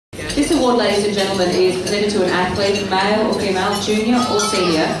This award, ladies and gentlemen, is presented to an athlete, male or female, junior or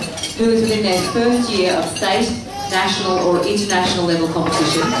senior, who is within their first year of state, national or international level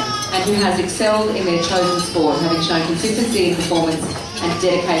competition and who has excelled in their chosen sport, having shown consistency in performance and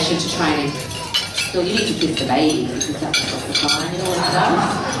dedication to training. Still, you need to kiss the baby because that's the time, you know what it does?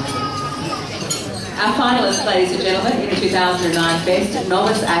 Our finalists, ladies and gentlemen, in the 2009 Best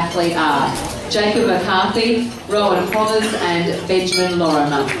Novice Athlete are Jacob McCarthy, Rowan Prothers and Benjamin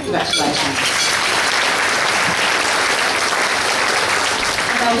Lorimer. Congratulations.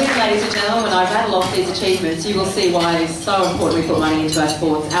 Our winner, ladies and gentlemen, when I rattle off these achievements, you will see why it is so important we put money into our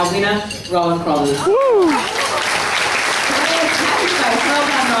sports. Our winner, Rowan Prothers. Woo! Well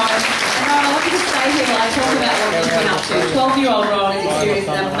done, Rowan. And Rowan, I want you to stay here while I talk about what he's been up to. 12-year-old Rowan has experienced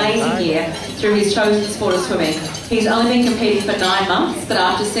an amazing year through his chosen sport of swimming. He's only been competing for 9 months, but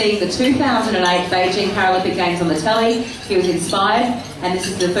after seeing the 2008 Beijing Paralympic Games on the telly, he was inspired, and this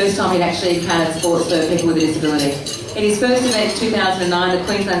is the first time he'd actually encountered sports for people with a disability. In his first event in 2009, the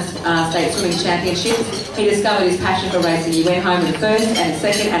Queensland State Swimming Championships, he discovered his passion for racing. He went home with a first and a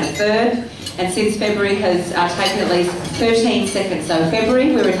second and a third, and since February has taken at least 13 seconds. So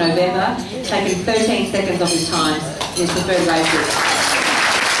February, we're in November, taken 13 seconds off his times in his preferred races.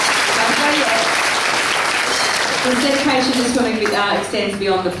 His dedication to swimming extends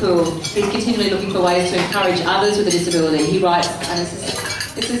beyond the pool. He's continually looking for ways to encourage others with a disability. He writes, and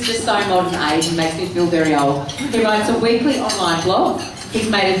this is just so modern age and makes me feel very old. He writes a weekly online blog. He's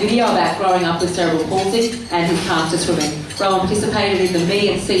made a video about growing up with cerebral palsy and his path to swimming. Rowan participated in the Me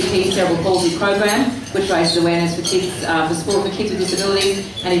and CP Cerebral Palsy program, which raises awareness for kids, for sport for kids with disabilities,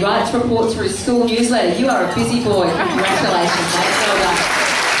 and he writes reports for his school newsletter. You are a busy boy. Congratulations, mate. Well done.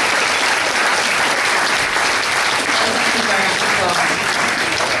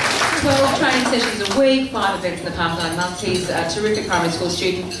 12 training sessions a week, 5 events in the past 9 months. He's a terrific primary school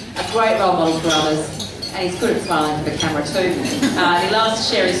student, a great role model for others, and he's good at smiling for the camera too. He loves to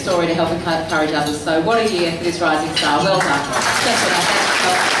share his story to help encourage others. So what a year for this rising star. Well done. That's what I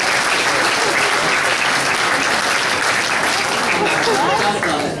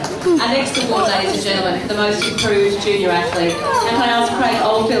think. Our next award, ladies and gentlemen, for the most improved junior athlete. And can I ask Craig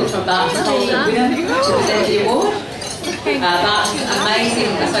Oldfield from Barton's Holden winner to present the award? Barton's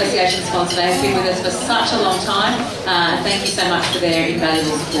amazing association sponsor. They have been with us for such a long time. Thank you so much for their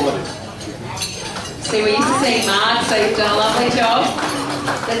invaluable support. See, we're used to seeing Mark, so you've done a lovely job.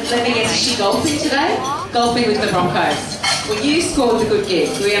 Let me guess, is she golfing today? Golfing with the Broncos. Well, you scored the good gig.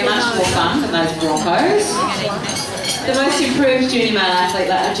 We are much more fun than those Broncos. The most improved junior athlete,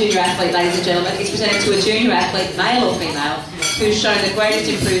 ladies and gentlemen, is presented to a junior athlete, male or female, who's shown the greatest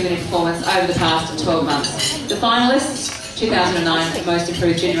improvement in performance over the past 12 months. The finalists, 2009 Most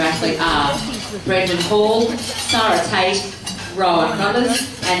Improved Junior Athlete are Brendan Hall, Sarah Tate, Rowan Prothers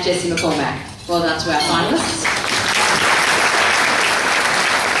and Jessie McCormack. Well done to our finalists.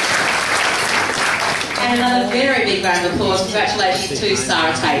 And another very big round of applause. Congratulations to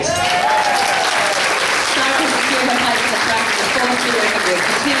Sarah Tate. Sarah has secured her place in the track for the 4th year record,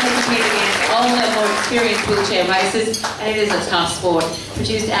 continually competing against older, more experienced wheelchair racers, and it is a tough sport.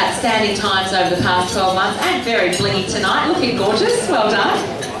 Produced outstanding times over the past 12 months and very blingy tonight, looking gorgeous. Well done.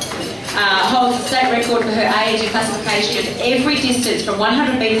 Holds the state record for her age and classification at every distance from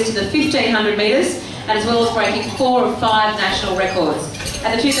 100 metres to the 1500 metres, and as well as breaking 4 of 5 national records.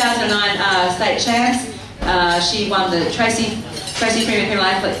 At the 2009 state champs, she won the Tracy Freeman Female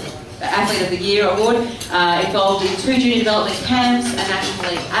Athlete of the Year award, involved in 2 junior development camps, a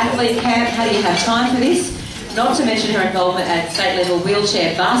national athlete camp. How do you have time for this? Not to mention her involvement at state level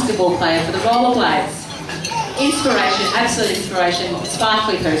wheelchair basketball player for the rollerblades. Inspiration, absolute inspiration,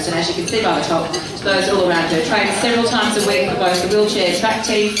 sparkly person, as you can see by the top, to those all around her. Trains several times a week for both the wheelchair track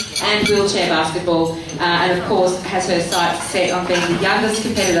team and wheelchair basketball, and of course has her sights set on being the youngest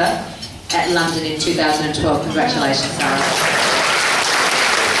competitor at London in 2012. Congratulations, Sarah.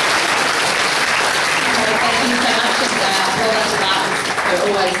 Thank you so much, and well done to Martin for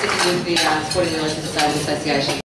always sticking with the Sporting Wheelers Disabled Association.